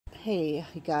Hey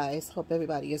guys, hope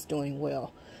everybody is doing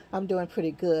well. I'm doing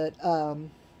pretty good.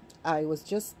 I was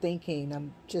just thinking,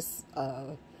 I'm just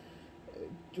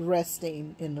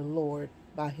resting in the Lord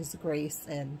by His grace,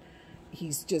 and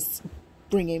He's just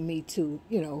bringing me to,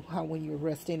 how when you're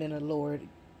resting in the Lord,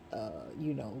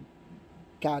 you know,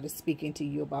 God is speaking to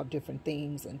you about different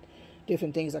things, and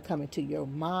different things are coming to your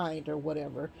mind or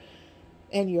whatever.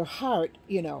 And your heart,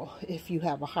 if you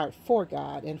have a heart for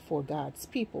God and for God's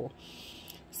people.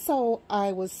 So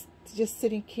I was just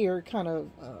sitting here kind of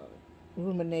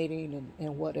ruminating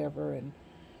and whatever, and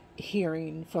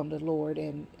hearing from the Lord,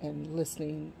 and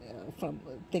listening from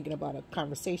thinking about a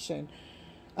conversation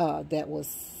that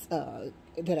was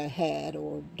that I had,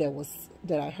 or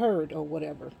that I heard or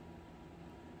whatever.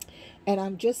 And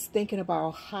I'm just thinking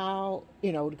about how,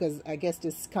 because I guess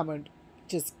this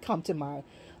just come to my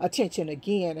attention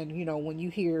again. And when you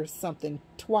hear something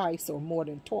twice or more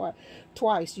than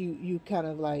twice, you kind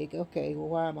of like, okay, well,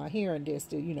 why am I hearing this?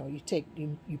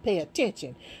 You pay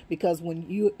attention, because when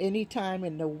you anytime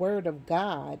in the Word of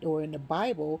God or in the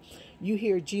Bible you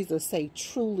hear Jesus say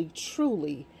truly,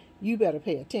 truly, you better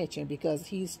pay attention, because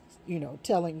He's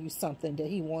telling you something that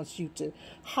He wants you to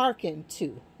hearken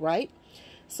to, right?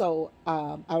 So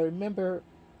I remember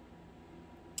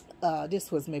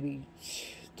this was maybe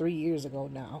 3 years ago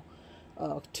now,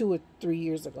 2 or 3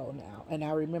 years ago now, and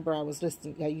I remember I was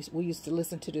listening. We used to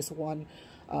listen to this one,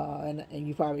 and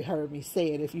you probably heard me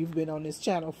say it if you've been on this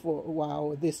channel for a while,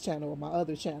 or this channel or my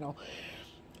other channel.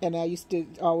 And I used to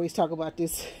always talk about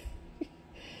this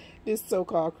this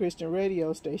so-called Christian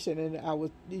radio station,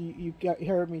 and you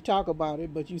heard me talk about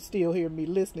it, but you still hear me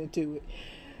listening to it.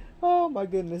 Oh my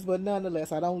goodness! But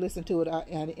nonetheless, I don't listen to it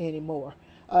anymore.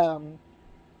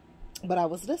 But I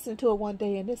was listening to it one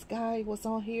day, and this guy was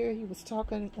on here. He was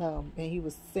talking, and he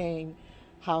was saying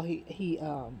how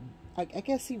I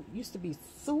guess he used to be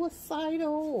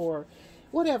suicidal, or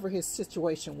whatever his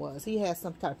situation was. He had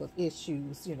some type of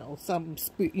issues,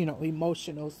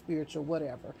 emotional, spiritual,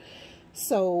 whatever.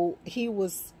 So he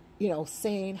was,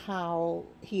 saying how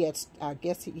I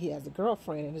guess he has a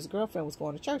girlfriend, and his girlfriend was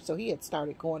going to church. So he had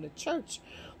started going to church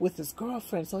with his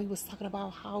girlfriend. So he was talking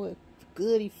about how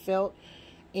good he felt.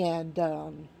 And,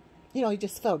 he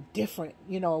just felt different,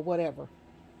 or whatever.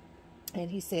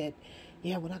 And he said,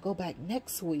 yeah, when I go back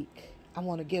next week, I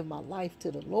want to give my life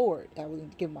to the Lord. I want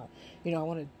to give I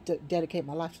want to dedicate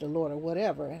my life to the Lord, or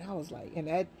whatever. And I was like, and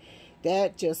I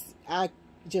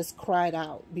just cried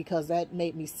out, because that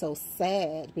made me so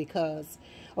sad, because,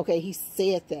 okay, he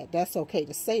said that. That's okay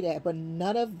to say that. But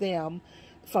none of them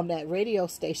from that radio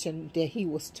station that he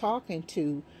was talking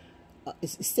to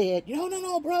said,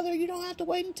 no, brother, you don't have to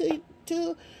wait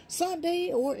until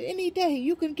Sunday or any day.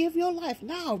 You can give your life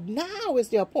now. Now is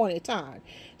the appointed time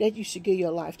that you should give your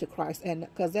life to Christ. And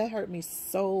because that hurt me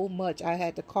so much, I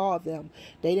had to call them.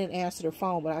 They didn't answer the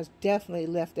phone, but I definitely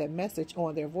left that message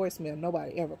on their voicemail.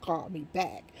 Nobody ever called me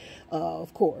back,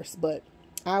 of course. But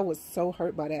I was so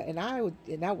hurt by that, and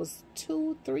that was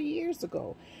 2-3 years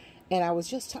ago. And I was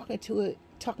just talking to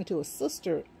a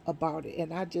sister about it,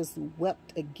 and I just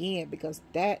wept again, because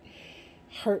that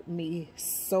hurt me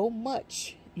so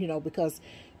much, because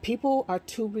people are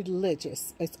too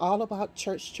religious. It's all about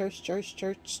church, church, church,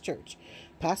 church, church.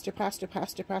 Pastor, pastor,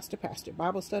 pastor, pastor, pastor.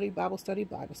 Bible study, Bible study,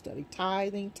 Bible study.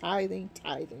 Tithing, tithing,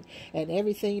 tithing. And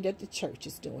everything that the church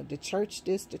is doing. The church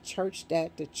this, the church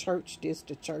that, the church this,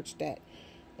 the church that.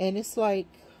 And it's like,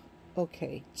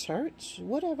 okay, church,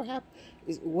 whatever happened?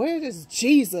 Where does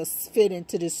Jesus fit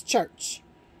into this church?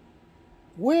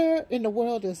 Where in the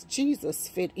world does Jesus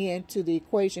fit into the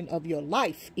equation of your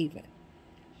life even?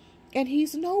 And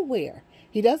He's nowhere.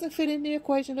 He doesn't fit in the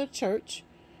equation of church,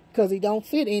 because He don't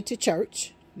fit into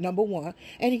church, number one.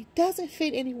 And He doesn't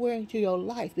fit anywhere into your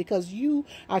life, because you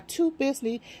are too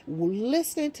busy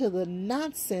listening to the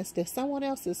nonsense that someone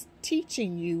else is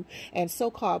teaching you and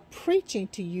so-called preaching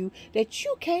to you, that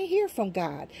you can't hear from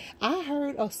God. I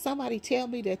heard of somebody tell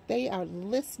me that they are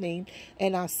listening,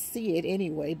 and I see it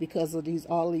anyway because of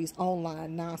all these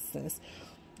online nonsense,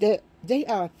 that they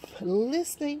are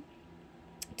listening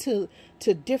to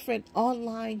different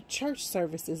online church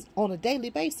services on a daily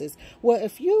basis. Well,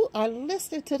 if you are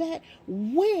listening to that,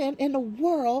 when in the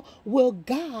world will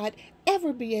God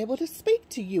ever be able to speak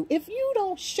to you? If you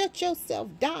don't shut yourself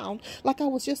down, like I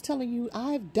was just telling you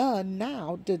I've done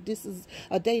now, that this is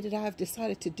a day that I've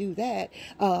decided to do that.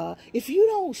 If you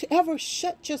don't ever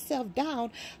shut yourself down,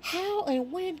 how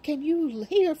and when can you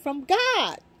hear from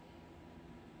God?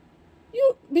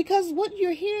 Because what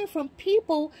you're hearing from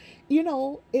people,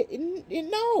 those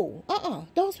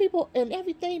people and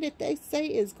everything that they say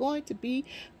is going to be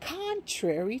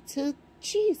contrary to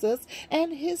Jesus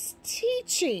and his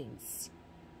teachings.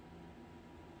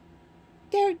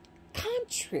 They're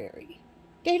contrary.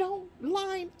 They don't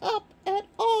line up at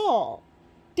all.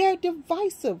 They're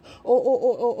divisive,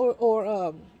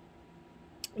 or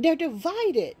they're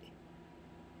divided.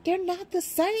 They're not the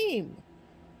same.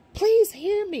 Please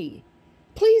hear me.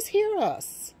 Please hear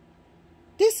us.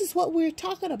 This is what we're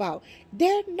talking about.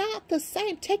 They're not the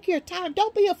same. Take your time.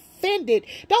 Don't be offended.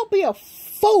 Don't be a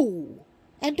fool.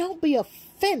 And don't be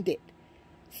offended.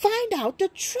 Find out the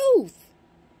truth.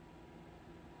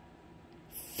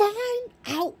 Find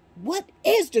out what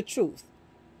is the truth.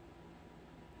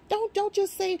 Don't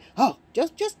just say, oh,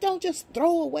 don't just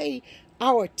throw away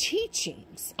our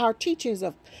teachings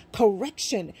of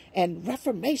correction and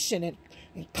reformation and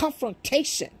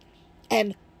confrontation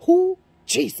and who?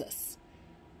 Jesus.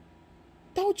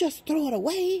 Don't just throw it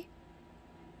away.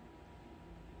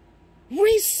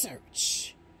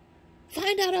 Research.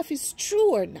 Find out if it's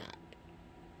true or not.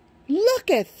 Look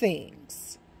at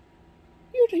things.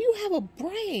 You have a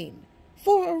brain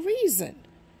for a reason.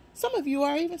 Some of you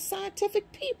are even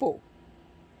scientific people.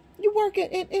 You work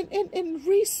in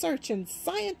research and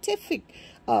scientific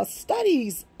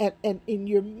studies and in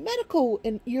your medical,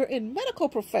 and you're in medical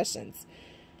professions.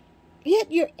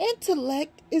 Yet your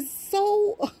intellect is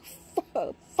so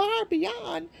far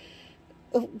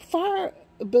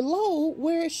below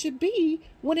where it should be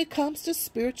when it comes to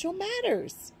spiritual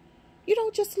matters. You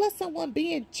don't just let someone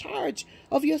be in charge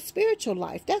of your spiritual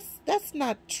life. That's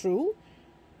not true.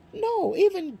 No,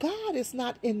 even God is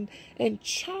not in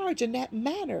charge in that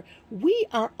manner. We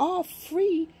are all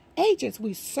free agents.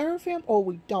 We serve him or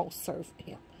we don't serve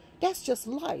him. That's just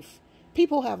life.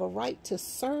 People have a right to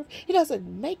serve. He doesn't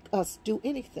make us do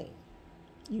anything.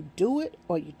 You do it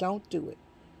or you don't do it.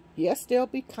 Yes, there'll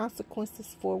be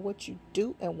consequences for what you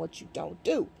do and what you don't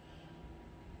do.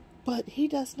 But he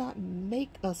does not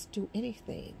make us do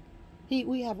anything.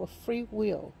 We have a free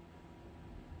will.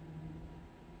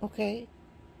 Okay?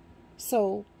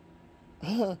 So,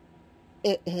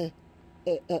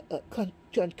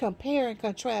 compare and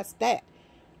contrast that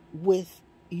with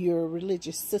your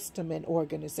religious system and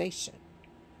organization.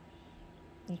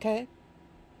 Okay?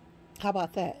 How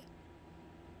about that?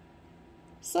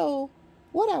 So,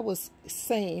 what I was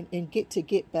saying, and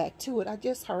get back to it, I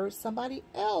just heard somebody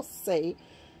else say,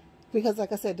 because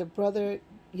like I said, the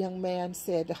young man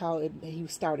said how he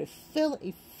started feeling,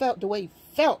 he felt the way he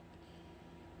felt.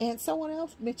 And someone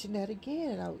else mentioned that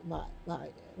again, and my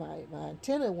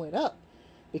antenna went up,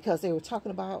 because they were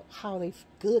talking about how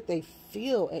good they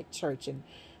feel at church, and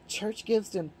church gives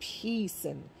them peace,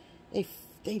 and they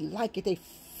like it. They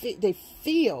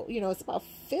feel, it's about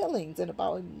feelings and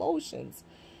about emotions.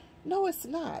 No, it's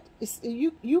not. It's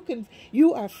you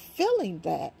are feeling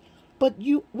that, but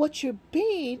what you're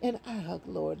being, and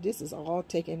Lord, this is all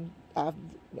taken. I've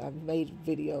made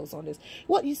videos on this.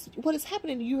 What is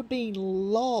happening? You're being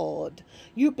lulled.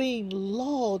 You're being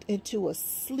lulled into a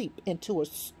sleep, into a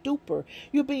stupor.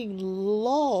 You're being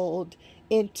lulled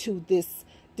into this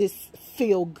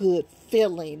feel good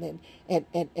feeling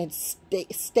and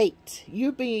state.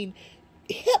 You're being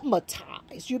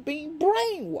hypnotized. You're being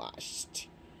brainwashed.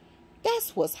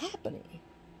 That's what's happening.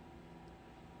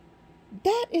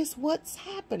 That is what's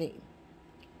happening.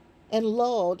 And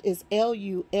lulled is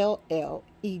Lulled.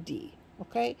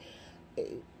 Okay?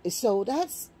 So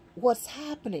that's what's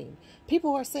happening.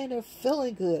 People are saying they're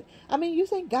feeling good. I mean, you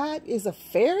think God is a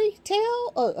fairy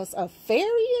tale, a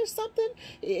fairy or something?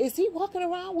 Is he walking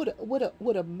around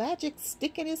with a magic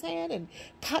stick in his hand and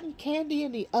cotton candy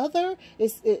in the other?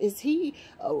 Is he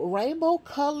rainbow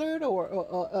colored,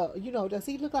 or does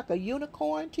he look like a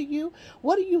unicorn to you?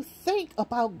 What do you think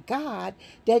about God?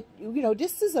 That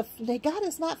God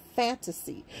is not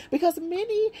fantasy, because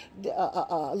many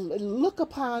look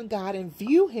upon God and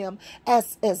view him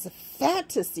as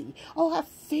fantasy. Oh, I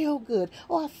feel good.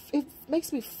 Oh, it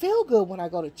makes me feel good when I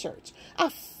go to church. I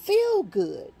feel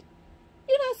good.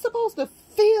 You're not supposed to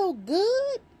feel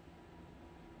good.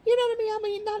 You know what I mean? I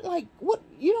mean, not like what,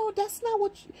 that's not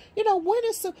what,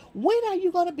 when are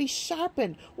you going to be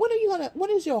sharpened? When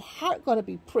is your heart going to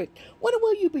be pricked? When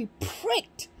will you be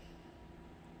pricked?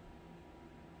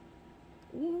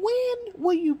 When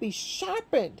will you be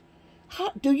sharpened?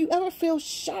 Do you ever feel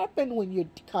sharpened when you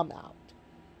come out?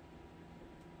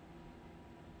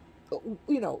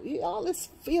 All this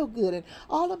feel good, and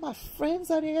all of my friends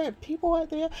are there, and people are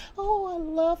there. Oh, I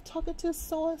love talking to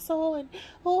so-and-so, and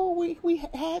oh, we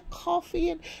had coffee,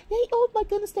 and oh my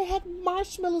goodness, they had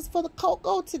marshmallows for the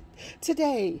cocoa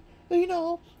today. In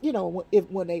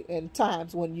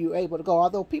times when you're able to go,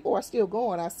 although people are still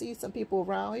going. I see some people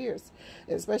around here,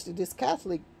 especially this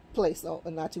Catholic place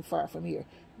not too far from here.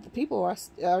 The people are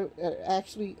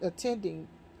actually attending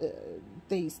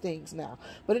these things now.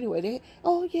 But anyway,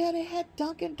 oh yeah, they had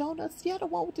Dunkin' Donuts. Yeah, the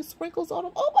one with the sprinkles on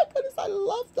them. Oh my goodness, I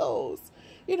love those.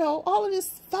 You know, all of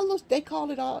this fellowship,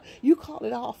 you call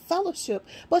it all fellowship,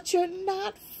 but you're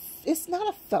not, it's not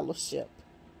a fellowship.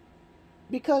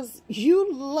 Because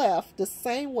you left the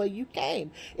same way you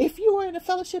came. If you were in a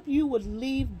fellowship, you would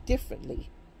leave differently.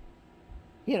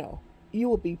 You know, you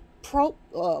will be provoked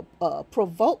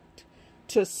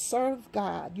to serve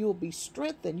God. You will be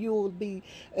strengthened. You will be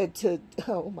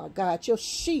oh my God, your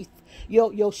sheath,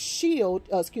 your shield.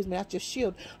 Excuse me, not your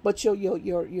shield, but your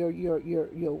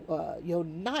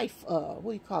knife. What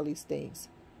do you call these things?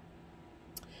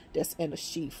 That's in a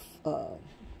sheath. Oh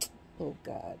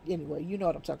God. Anyway, you know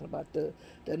what I'm talking about. The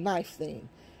knife thing.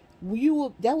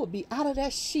 That would be out of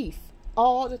that sheath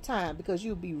all the time, because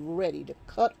you'll be ready to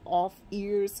cut off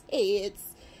ears,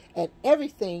 heads, and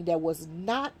everything that was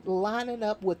not lining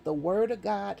up with the word of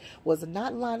God, was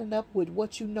not lining up with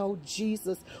what you know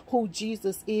Jesus, who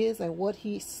Jesus is and what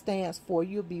he stands for.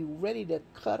 You'll be ready to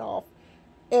cut off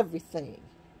everything.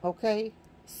 Okay?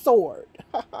 Sword.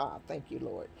 Thank you,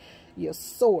 Lord. Your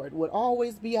sword would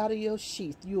always be out of your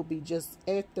sheath. You'll be just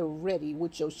at the ready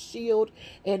with your shield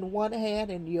in one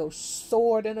hand and your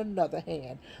sword in another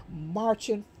hand,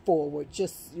 marching forward,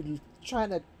 just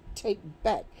trying to take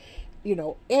back, you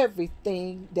know,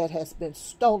 everything that has been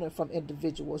stolen from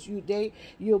individuals.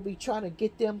 You'll be trying to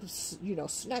get them, you know,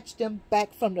 snatch them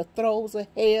back from the throes of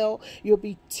hell. You'll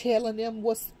be telling them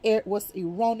what's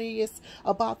erroneous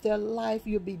about their life.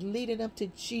 You'll be leading them to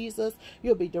Jesus.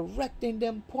 You'll be directing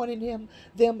them, pointing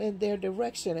them in their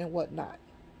direction and whatnot.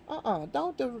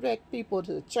 Don't direct people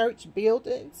to church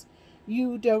buildings.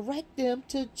 You direct them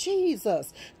to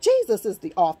Jesus. Jesus is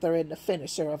the author and the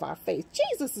finisher of our faith.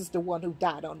 Jesus is the one who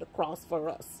died on the cross for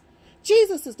us.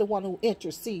 Jesus is the one who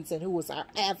intercedes and who is our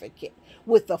advocate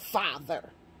with the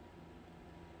Father.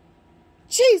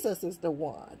 Jesus is the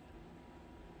one.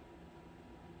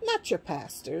 Not your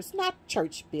pastors, not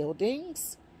church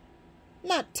buildings,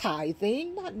 not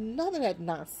tithing, not none of that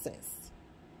nonsense.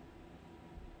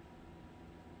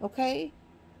 Okay?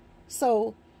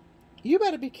 So, you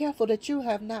better be careful that you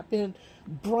have not been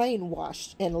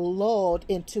brainwashed and lulled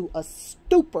into a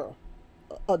stupor,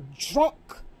 a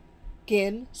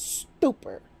drunken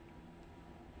stupor,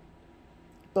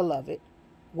 beloved,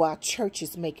 while church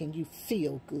is making you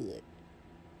feel good.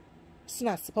 It's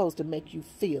not supposed to make you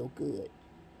feel good.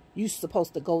 You're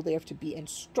supposed to go there to be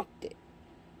instructed,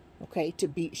 okay, to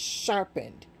be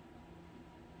sharpened.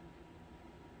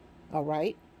 All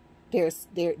right? There's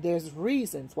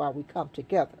reasons why we come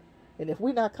together. And if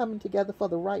we're not coming together for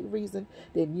the right reason,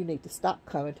 then you need to stop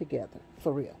coming together.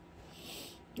 For real.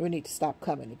 We need to stop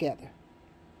coming together.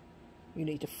 You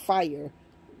need to fire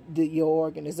your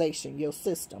organization, your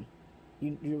system,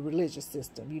 your religious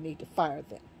system. You need to fire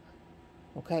them.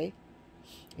 Okay?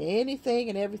 Anything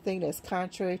and everything that's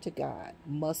contrary to God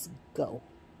must go.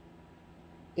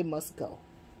 It must go.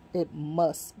 It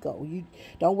must go. You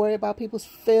don't worry about people's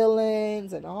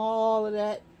feelings and all of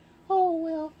that. Oh,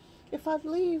 well, if I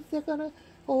leave, they're gonna,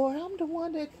 or I'm the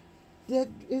one that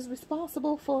is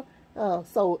responsible for.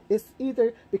 So it's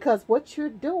either, because what you're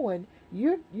doing,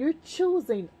 you're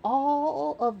choosing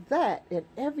all of that and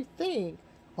everything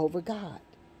over God,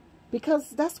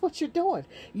 because that's what you're doing.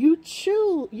 You're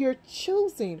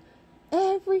choosing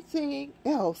everything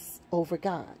else over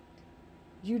God.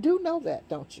 You do know that,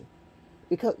 don't you?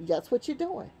 Because that's what you're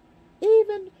doing.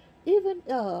 Even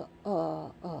I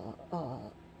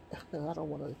don't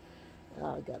want to.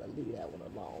 I gotta leave that one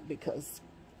alone, because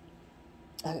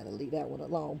I gotta leave that one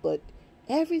alone. But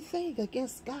everything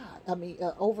against God,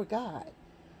 over God,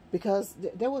 because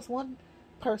there was one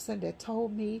person that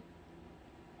told me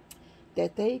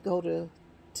that they go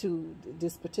to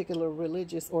this particular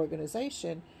religious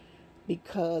organization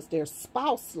because their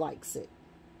spouse likes it.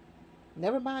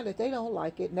 Never mind that they don't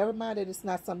like it. Never mind that it's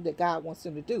not something that God wants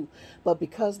them to do. But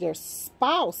because their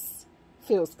spouse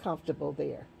feels comfortable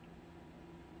there,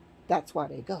 that's why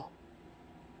they go.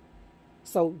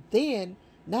 So then,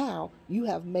 now you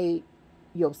have made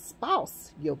your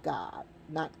spouse your God,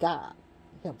 not God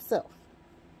himself.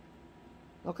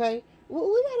 Okay? Well,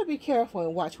 we got to be careful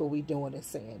and watch what we're doing and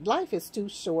saying. Life is too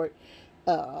short.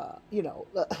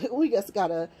 We just got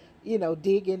to,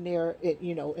 dig in there,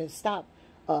 and stop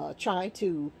trying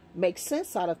to make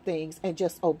sense out of things and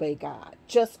just obey God.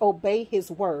 Just obey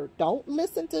his word. Don't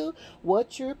listen to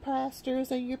what your pastors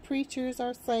and your preachers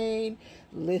are saying.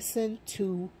 Listen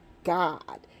to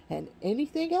God. And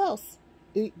anything else,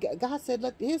 God said,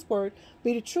 let his word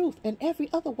be the truth and every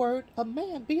other word of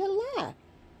man be a lie.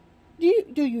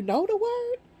 Do you know the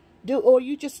word? Or are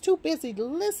you just too busy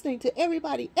listening to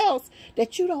everybody else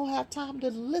that you don't have time to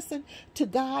listen to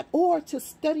God or to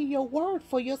study your word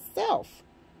for yourself?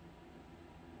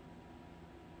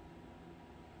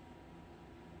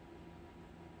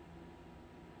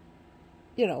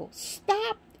 You know,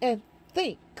 stop and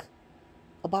think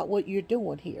about what you're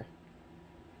doing here.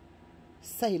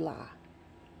 Selah.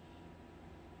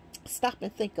 Stop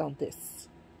and think on this.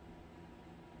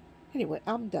 Anyway,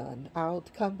 I'm done. I'll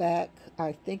come back.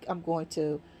 I think I'm going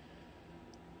to,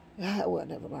 well,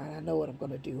 never mind. I know what I'm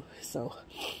going to do. So,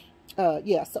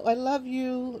 yeah, so I love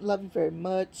you very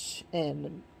much.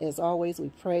 And as always, we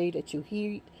pray that you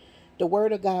heed the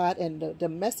word of God and the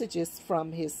messages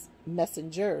from his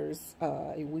messengers.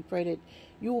 We pray that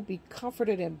you will be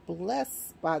comforted and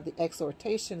blessed by the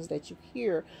exhortations that you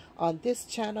hear on this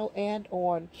channel and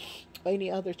on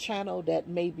any other channel that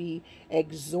may be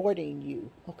exhorting you,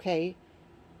 okay?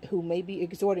 Who may be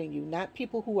exhorting you, not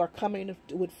people who are coming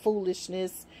with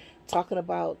foolishness, talking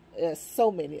about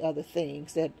so many other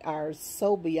things that are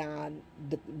so beyond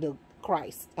the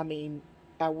Christ. I mean,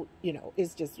 you know,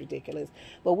 it's just ridiculous.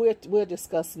 But we'll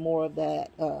discuss more of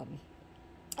that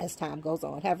as time goes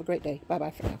on. Have a great day.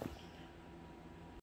 Bye-bye for now.